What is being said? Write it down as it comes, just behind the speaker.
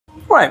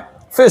Right,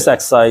 first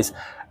exercise.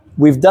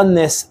 We've done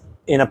this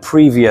in a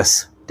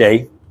previous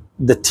day,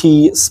 the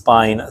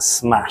T-spine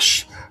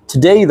smash.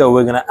 Today though,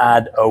 we're gonna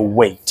add a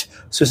weight.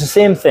 So it's the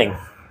same thing,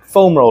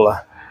 foam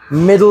roller,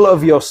 middle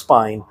of your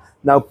spine.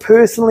 Now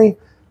personally,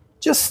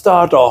 just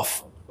start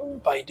off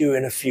by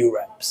doing a few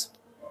reps.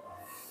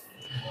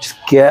 Just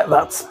get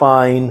that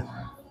spine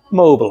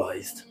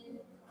mobilized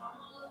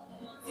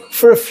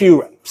for a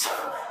few reps.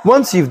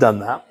 Once you've done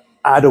that,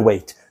 add a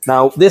weight.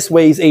 Now this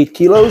weighs 8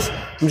 kilos.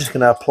 I'm just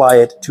gonna apply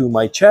it to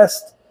my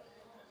chest.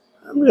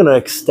 I'm gonna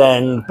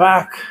extend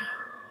back,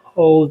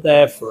 hold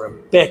there for a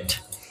bit,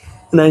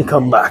 and then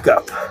come back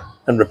up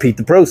and repeat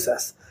the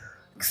process.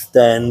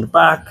 Extend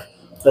back,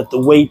 let the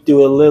weight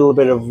do a little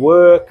bit of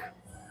work,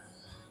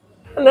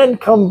 and then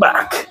come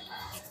back.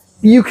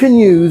 You can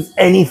use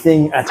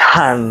anything at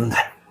hand.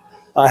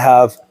 I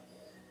have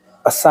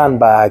a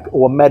sandbag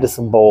or a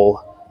medicine ball.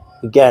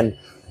 Again,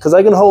 because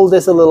I can hold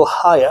this a little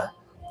higher,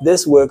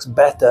 this works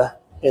better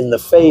in the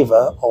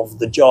favor of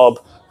the job,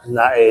 and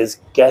that is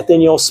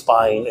getting your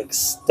spine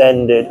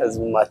extended as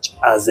much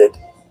as it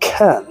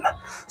can.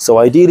 So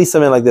ideally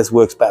something like this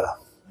works better.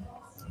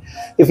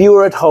 If you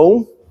were at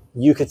home,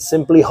 you could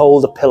simply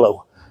hold a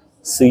pillow.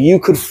 So you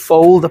could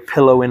fold a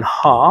pillow in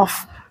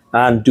half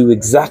and do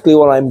exactly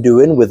what I'm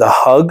doing with a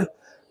hug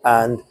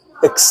and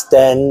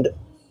extend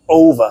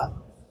over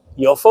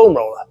your foam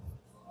roller.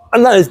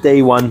 And that is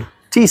day one,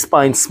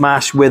 T-spine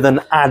smash with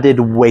an added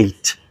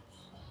weight.